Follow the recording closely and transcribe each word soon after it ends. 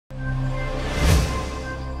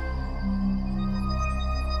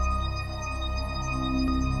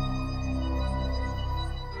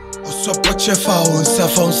So put your phone,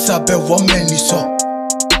 sabe woman so.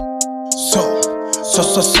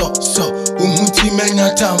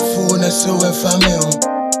 Menya time for so if I'm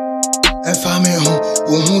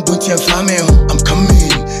don't you I'm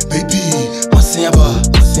coming, baby. Masiaba,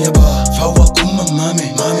 Fawakuma mame,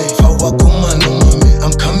 Fawakuma no mame.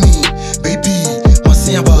 I'm coming, baby.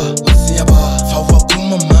 Masiaba,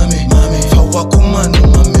 Fawakuma mame, Fawakuma no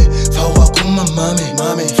mame, Fawakuma mame,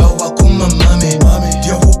 Fawakuma mame.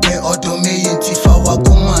 Dia wupe odome yenti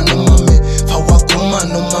Fawakuma no mame, Fawakuma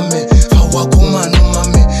no mame, Fawakuma no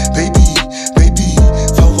mame, baby,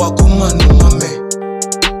 Fawakuma no mame,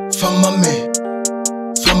 Famame,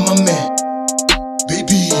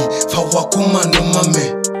 baby, Fawakuma no mame,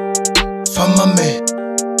 Famame,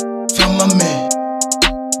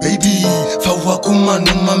 baby, Fawakuma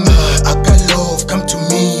no mame. I got love, come to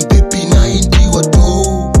me, baby. Na yendi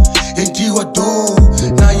wado,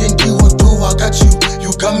 na yendi wado. I got you,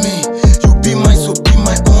 you got me, you be mine, so be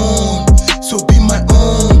my own,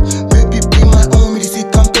 baby, be my own. Me see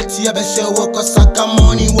competi, I bet she work 'cause I got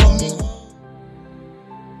money, want me.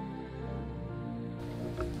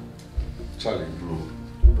 Charlie, bro.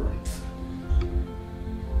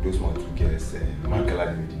 Those ones two girls, Mahala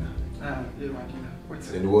Medina. Yeah, Medina. What's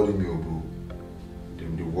They worry me, bro.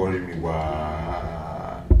 They worry me,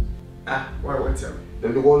 why? What's up? They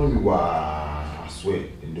worry me, why? I swear,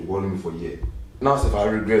 they worry me for years. Now, if I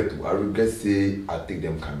regret say I take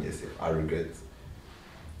them come here, I regret.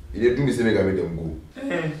 If they do me say make I make them go.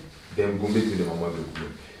 Them go make me the mama go.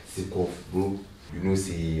 Sick off, bro. You know,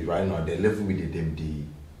 see right now the level with them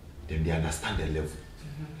they understand the level.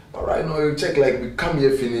 But right now you check like we come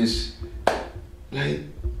here finish. Like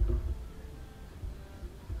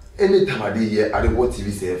anytime I did here, I watch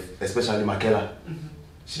TV safe, especially Mahala.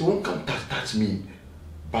 She won't come touch me.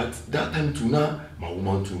 But that time too now, my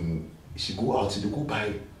woman too, she go out, she go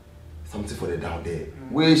buy something for the down there.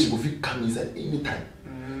 Where she go fit come inside anytime.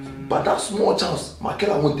 But that small chance,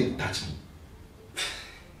 Mahala won't take touch me.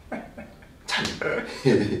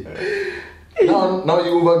 Now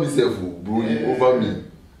you over me, self, bro.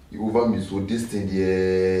 You over me. So this thing,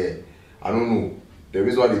 yeah, I don't know. The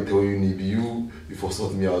reason why they tell you, maybe you for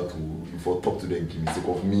sort me out, you for talk to them, give me sake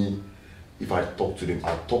of me. If I talk to them,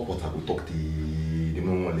 I talk what I will talk to them.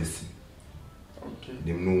 No one listen. Okay.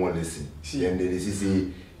 Them no one listen. Them they say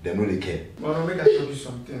they know they care. Well, make I tell you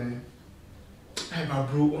something. Hey, my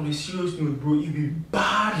bro, on a serious note, bro, you be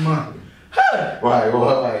bad man. Hey! Why do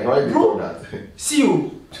you do that? See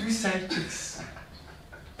you, 2 side chicks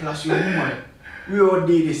plus your woman. We all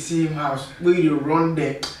did the same house. We run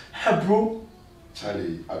there. Hey, bro.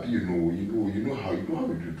 Charlie, I you know how you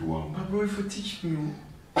do one. But bro, if you teach me,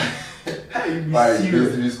 hey, be like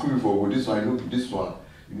serious. this school before, but this one, I know this one.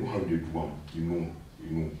 You know how they do one. You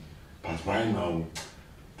know. But right now,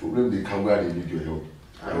 problem they come where they need your help.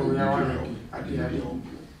 I need your help.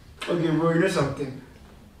 Okay, bro, you know something?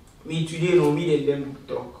 Me today, no, me and them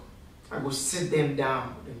talk. I go sit them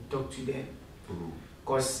down and talk to them.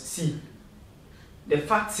 Because, see, the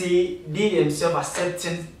fact say they themselves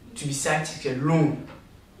accepting to be side chicks alone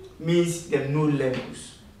means they know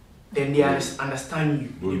levels. Then they understand you.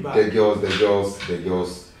 The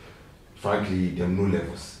girls, frankly, they know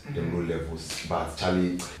levels. They know levels. But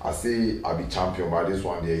Charlie, I say I be champion, but this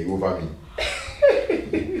one there, you over me.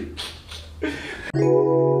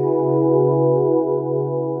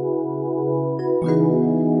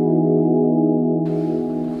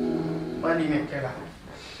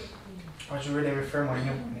 But you really refer my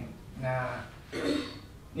name. Now,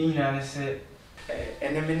 Nina said,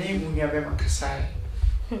 and the name will never make a sign.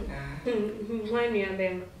 When you are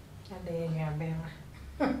them,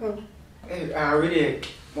 I really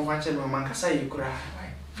want to make a sign. You cry.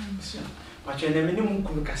 But you're the minimum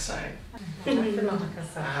could make a sign.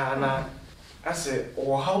 I said,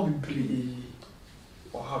 or how we play,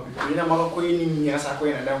 or how we play. I'm not going as I go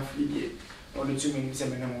in a damn free. Only 2 minutes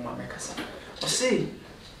and minimum make a sign. Or say,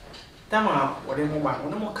 Tama, whatever one,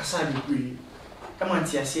 no more Cassadi breed.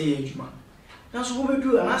 Amantia say, Juma. Now, so we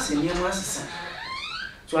do an answer near Master.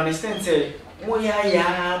 To understand, say, oh,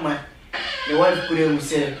 yeah, my. The wife could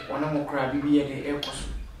say, one more crab be at the airport.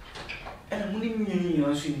 And I'm only meaning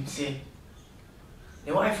you say,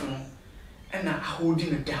 the wife, and not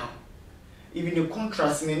holding it down. Even the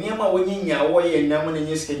contrast in the near my way, and Naman and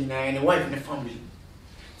Yeskin, and the wife in the family.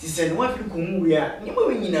 She said, wife, you come, we are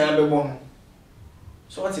never in another one.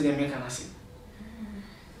 So what's the name I say?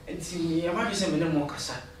 And see, I might say, no more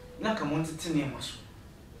Cassa. Now come on to tell me,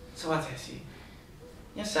 so what I say?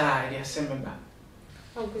 Yes, I send member.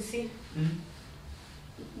 Uncle see.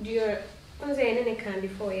 Do you say any candy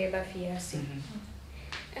for you, Buffy?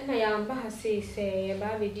 And I am Bahasi say,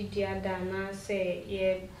 Baby Didia Dana say,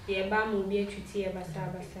 ye Bamu be a treaty of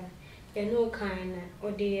Basabasa. You know, kind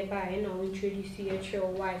or dear by, introduce your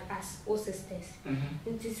wife as all sisters.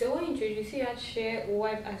 It is so introduce your share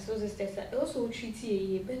wife as all sisters, also treat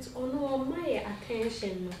ye, but on my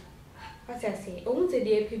attention. What I say, I want to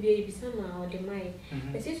dear PBA be somehow or the my,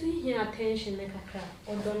 but since we hear attention like a crap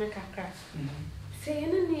or donna crack. Say,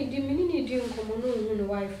 and I need you common on the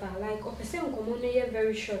Wi-Fi, like or percent common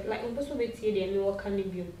very short, like on person with you, and what can you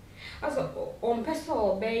do? As on person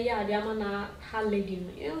or bear, the amana ha lady,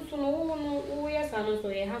 and so no, yes, I know so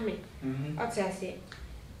a hammock. What I say,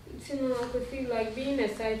 so I could feel like being a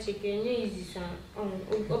side chick and easy son.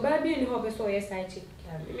 Or baby and hobby so a side chick.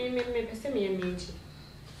 Me person me a major.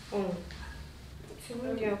 Oh, so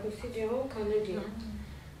I could see the whole Canada.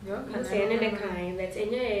 You say another kind, that's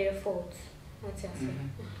any fault. What's that?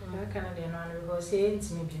 I can't do no because he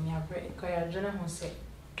ain't me be me a break. Koya Jonah who say,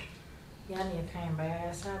 "Yanni kind by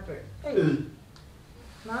Asare." Hey,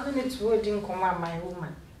 now the next word didn't come out my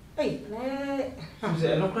woman. Hey, I'm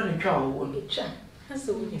saying no kind of cow on the chat. That's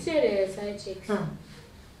the way. Say there's side chicks.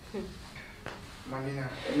 Manina,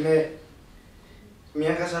 me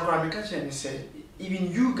and Kasakura, me catch and say,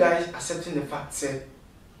 even you guys accepting the fact, say,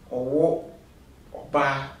 or war or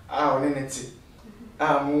bar, our entity.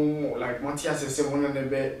 Like Matthias says, one on the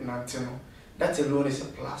bed, Nantino. That alone is a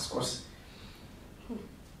plus, cause.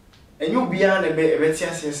 And you beyond the bed,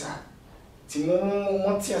 Matthias says, Timo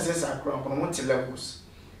Matthias says, I grow up on multi levels.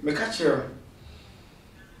 Me catch her.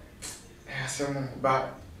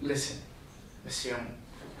 But listen, Monsieur,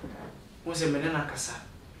 was a Menena Casa.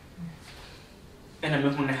 And I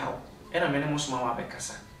mean, how? And I mean, most my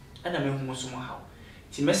Casa. And I mean, most of my how.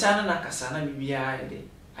 Timesana Nakasana be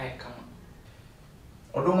I come.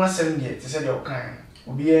 Although I send yet to say your kind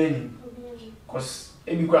will be any. Because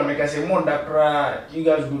if you can make us a more that cry, you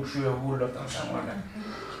guys go through a whole lot of someone.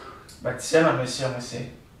 But Sena Monsieur say,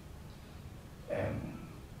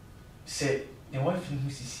 say the wife in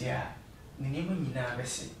Mrs. here, the name you never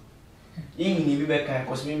say. You need back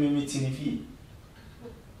because me meeting if he.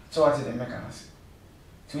 So what did the mechanism?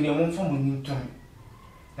 To the one from you to me.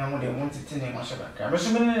 Now they wanted to name us back. I'm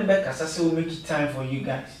assuming back as I say will make it time for you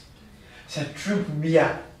guys. It's a trip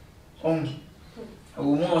beer only. I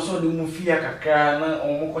will also do Mufia Kakana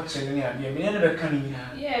or Mokocheni. I've never coming.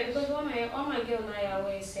 Yeah, because all my girl and I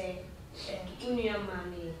always say, Union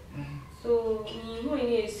money. So, no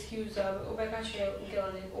any excuse of Obakash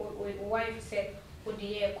girl or wife said, would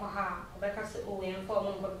the air Kwaha, Obakas O and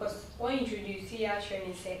form because one introduce Yaa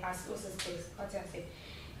training say as sisters, what I say.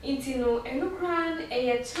 Intino and no crown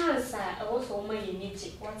a chance I also my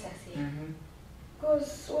unique, what I say.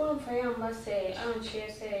 Because one for you must say, I'm sure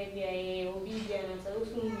say, be a obedient and so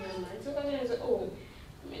soon. So I say, oh,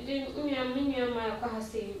 me my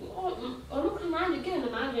Kwasi, oh, look at again,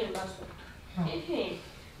 and I'm in Basso. Hey,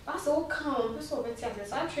 that's all calm, that's all better.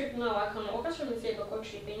 I trip now, I can occasionally say a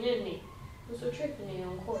trip in any. So tripping in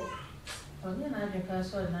on call. Oh, then I drink a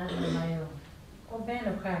sword and I do my own. Oh, Ben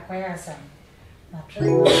of crack, why I say, not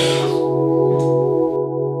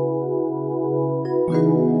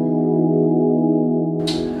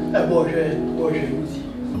A boy, Uzi,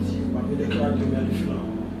 but with the cloud to the floor.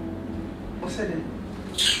 What's that?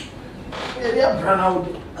 Yeah, brown out.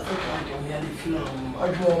 I think I can hear the floor.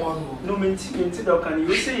 I draw one. No, minty, dog, can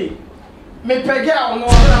you see? Me pegel, no,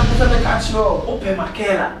 I'm going to catch you. Open my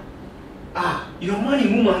care. Ah, your money,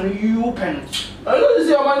 woman, you open. I don't see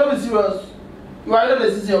your mind with yours. You are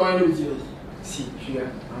not see your mind with yours. See,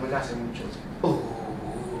 here, I'm going to say much. Oh,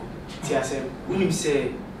 see, I said, when you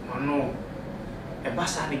say, no. A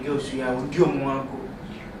bastard girls we are with your Amoako.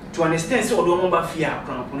 To understand, so don't remember fear.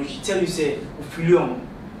 She tell you, say, Ophelia,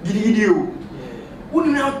 did you?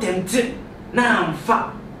 Wouldn't now tempt it? Now I'm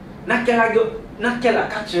fat. Nakela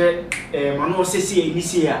catch Manuel says,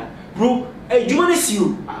 Misia. Bro, do you want to see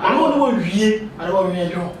you? I don't know what we I don't want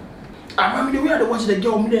to I mean, we had to watch the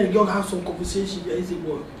girl, me and the girl have some conversation. I say,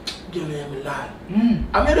 boy, girl, I'm lying.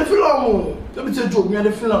 I made a film. Let me tell you, me and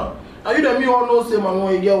the film. Are you the me all know say my mom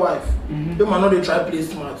is your wife? They might not they try play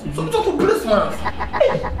smart. So we talk to play smart.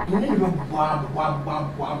 You need to go my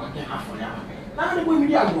half for them. Now the way we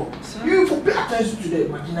go. You for pay attention to the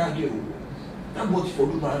marginal girl. That what for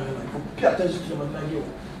do man for pay attention to the marginal girl.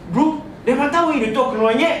 Bro, the matter when you talk no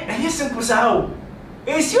yet, and you simple how.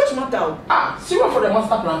 It's serious matter. Ah, serious for the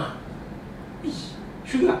master planner.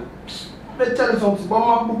 Sugar. Let's tell you something.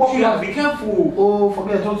 But be careful. Oh,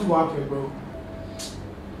 forget what will happen, bro.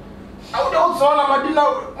 I would also want Madina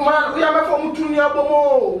man. We are from Mutunia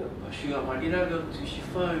Bomo. She got Madina girl to she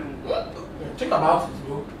fine. Think about it,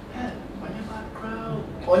 bro. On your crowd.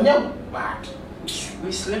 On your bad.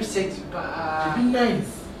 We slim sex, but be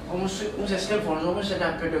nice. Almost slim for almost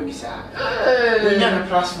that pedo sir. We never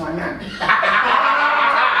plus one.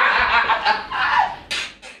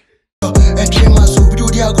 And came as who do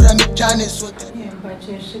the agreement, Janice. Yeah, but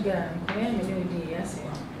your sugar, I am a new day, yes.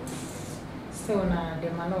 So now the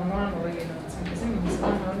man on one way, you know, because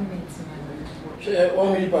I'm She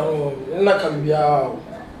 1 million pound, not can be out.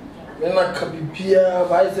 Then I can be peer,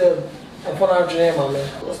 but I said, I'm for our dream,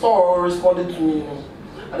 man. Store responded to me,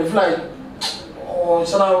 and if like, oh,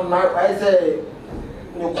 so now I say,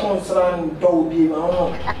 no concern, dog be my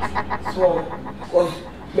own. So, because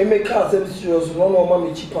me make car service serious, no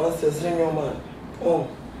mommy cheap answers, your man. Oh,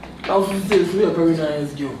 now she says we are very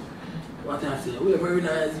nice girl. What I say, we are very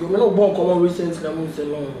nice girl. Me no born common recently, I'm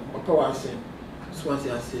saying no, my power say. That's what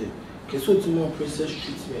I say. Okay, so it's more princess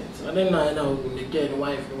treatment. And then now they get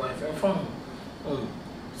wife, and fun.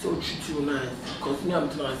 So treat you nice. Because me, I'm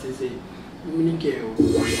trying to say, mini girl.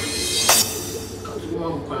 Because we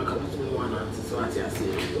want to come to one answer, so I say.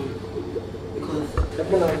 Because the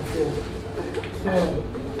people are saying,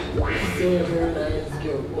 she's a very nice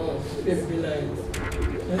girl. Very nice.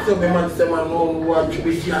 And so, my man said, man, no, what you be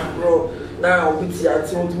here, bro. Now, we see, I want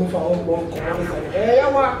to move from home, come on, hey,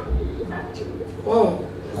 what? Oh.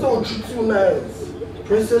 So treat you nice.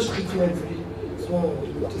 Princess treatment. So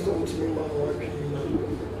this is what you man working now.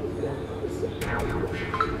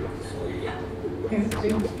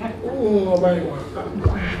 Oh, nobody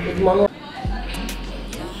want.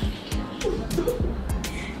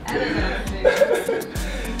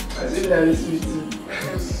 I see that is sweet.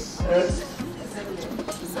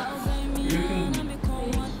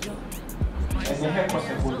 As a hair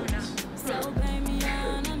possible.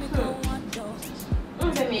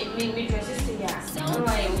 Me dresses here. No,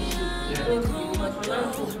 I don't do but for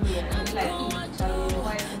now to me and like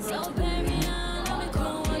why say I'm coming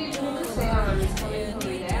home there. I'm going to say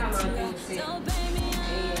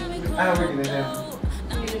I'm working there.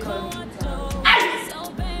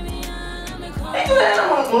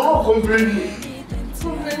 I'm complaining.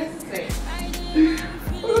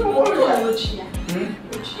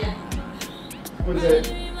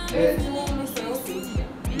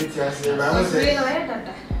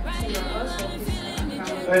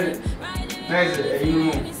 Nice, you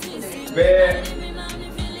know. Where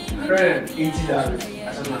friend $80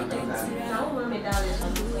 as a man comes down. now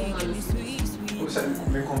Who said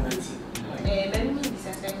me comment?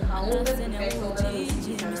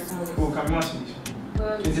 Oh, come on,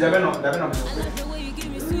 it's the Venom.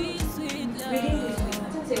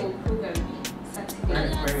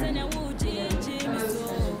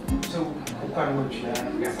 So, who can watch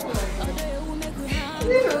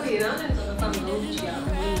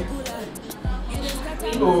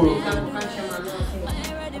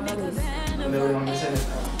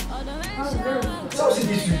so see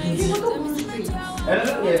this week. I don't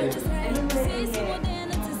know yet.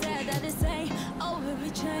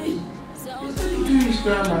 Do you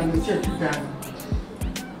scram and check it down?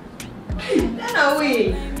 No way.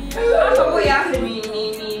 I'm going after me.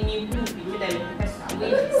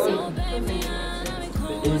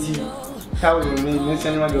 Thousand, me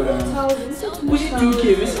send my daughter. Who's it 2K?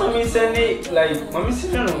 Miss Mommy send it like Mommy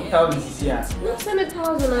send no thousands here. No, send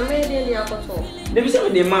 1,000. I made it in Yakoto. They be send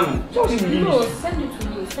me the man. So she will No, send it to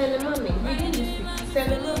me. Send the money. Within this week. Send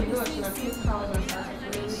the money. No, it's not 2,000.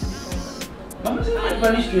 Mommy send my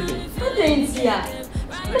Spanish straight. I didn't see her.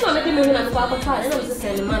 I'm not making me when I'm going to try. I'm just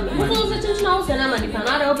sending money. Who's also teaching house and I'm at the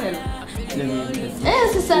Canada open?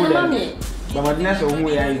 Yes, send the money. But my dinner so who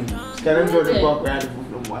are you? Can I go to work where I live?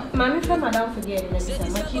 Mommy friend madam forget in a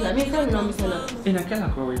Makina. Me friend no misana. In a can I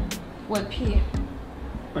What peer?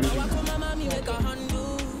 What is it?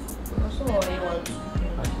 So I want.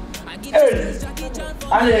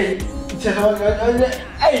 Hey!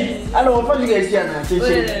 Hey! I don't want you guys here now.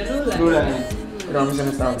 Lula. No, I'm going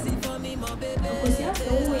to start.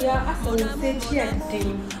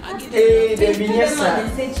 Hey, they be yes, sir.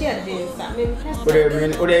 What do you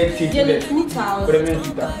think? What do you think?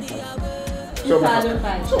 So I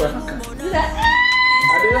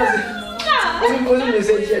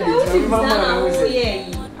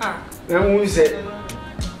don't say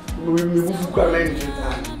we move to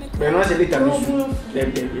but not a little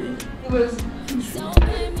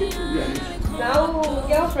now,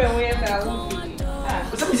 girlfriend,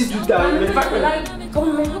 what is it to tell? Like, oh,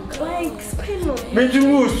 my look like spin. Made you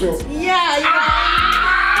also. Yeah.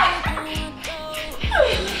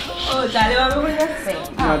 Oh, darling, I'm going to say.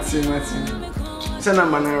 Martin. Send a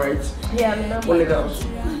man, right? Yeah, I'm not. Only girls.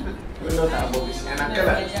 We're not our bobbies. And I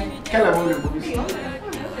can't have only bobbies.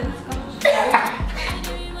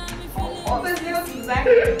 All the little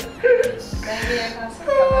exactly.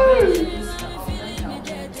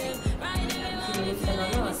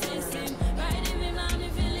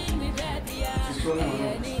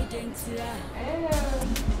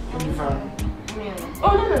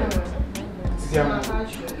 Oh, no.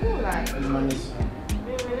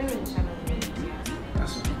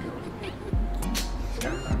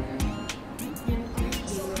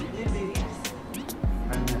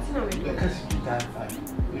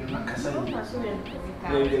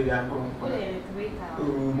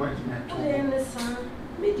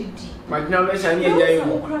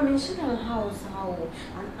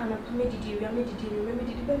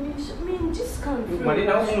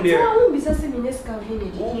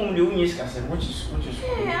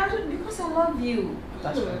 Because I love you.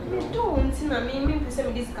 Don't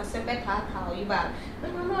discuss you back. The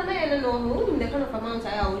kind of amount I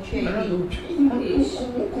will trade.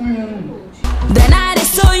 The night is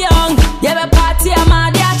so young, you be party a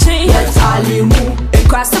man dia chin. Yeah, tally move.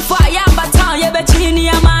 Cross the fire, but town you be chini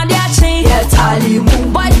a man dia chin. Yeah, tally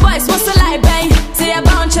move. Boys, what's the light bang? Say a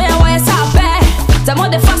bunch of where's up bang? The more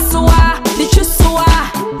the fast the choose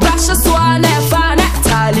brush a swan and fan at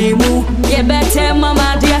tally move. You better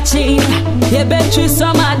mama dia chin. You bet you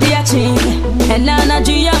some dia chin. And Nana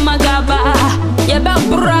Gia Magaba. You bet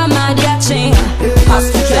Brahma dia chin. Pass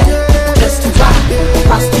the check, just to back.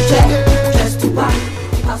 Pass the check, just to back.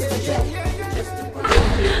 Pass the check, just to back.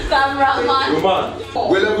 Cameraman. Roman,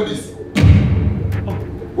 where level this?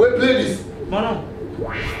 Where play this? Mano.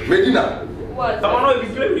 Medina. What? Mano, if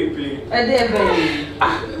you play.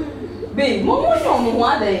 Babe,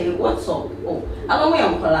 what's up? Oh, I don't know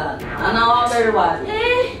and now very well.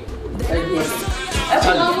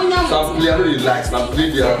 Some play I really like, some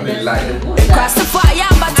play I really like. Cross the fire,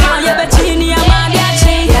 but now you bet you need a man that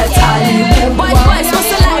change. Boys, what's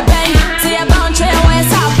the light bang? Say a bunch of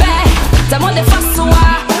where's up bang? The more the fast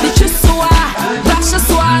the choose brush a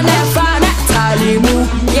swan and fan at Talimu.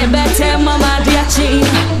 You better mama dear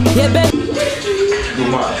change. You bet. No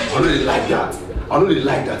man, I really like that. I don't really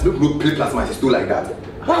like that. Look, play plasma is still like that.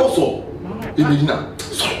 Also, Medina.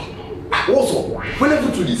 Also, when I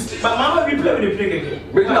do this. But Mama, we play with the play again.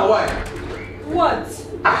 Medina, why? What?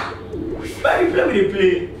 But we play with the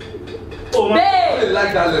play. Oh, man. I really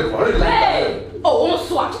like that level. I really like that level. Oh,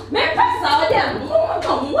 swat. Man, pass out them.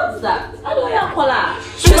 What's that? I don't know what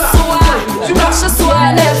brush a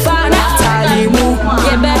swan and fan at Talimu.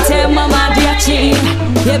 You better mama dear chin.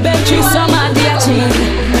 You bet you some dear chin.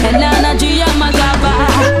 And Nana Gia Magaba.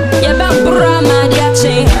 You bet Brahma dear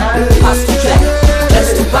chin. Pass the check,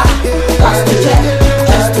 just to back. Pass the check,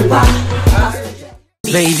 just to back.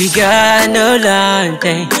 Baby girl, no long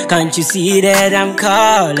thing. Can't you see that I'm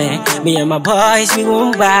calling? Me and my boys, we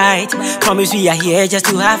won't bite. Promise we are here just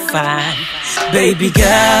to have fun. Baby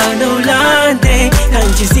girl, no long thing.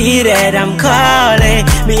 Can't you see that I'm calling?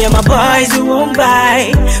 Me and my boys, we won't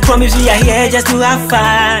bite. Promise we are here just to have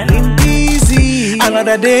fun. Easy,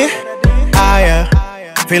 another day, higher.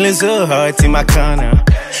 Feeling so hot in my corner.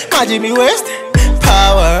 My Jimmy West,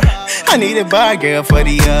 power. I need a bar girl for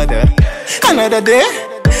the other. Another day,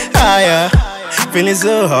 higher. Feeling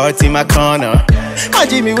so hot in my corner. My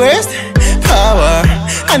Jimmy West, power.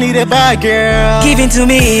 I need a bar girl. Give it to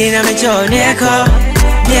me, I'm a Joe Nyarko.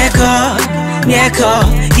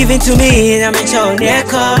 Give it to me, I'm a Joe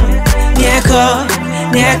Nyarko.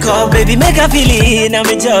 Baby, make a feeling, I'm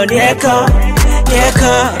a Joe Nyarko.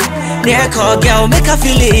 Girl, make a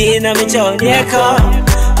feeling, I'm a Joe Nyarko.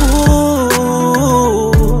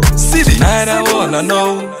 Ooh. City. Tonight I wanna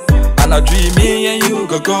know, and I dream me and you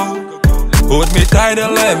go. Hold me tight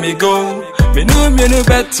and let me go. Me know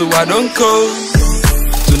better, so I don't go.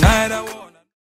 Tonight I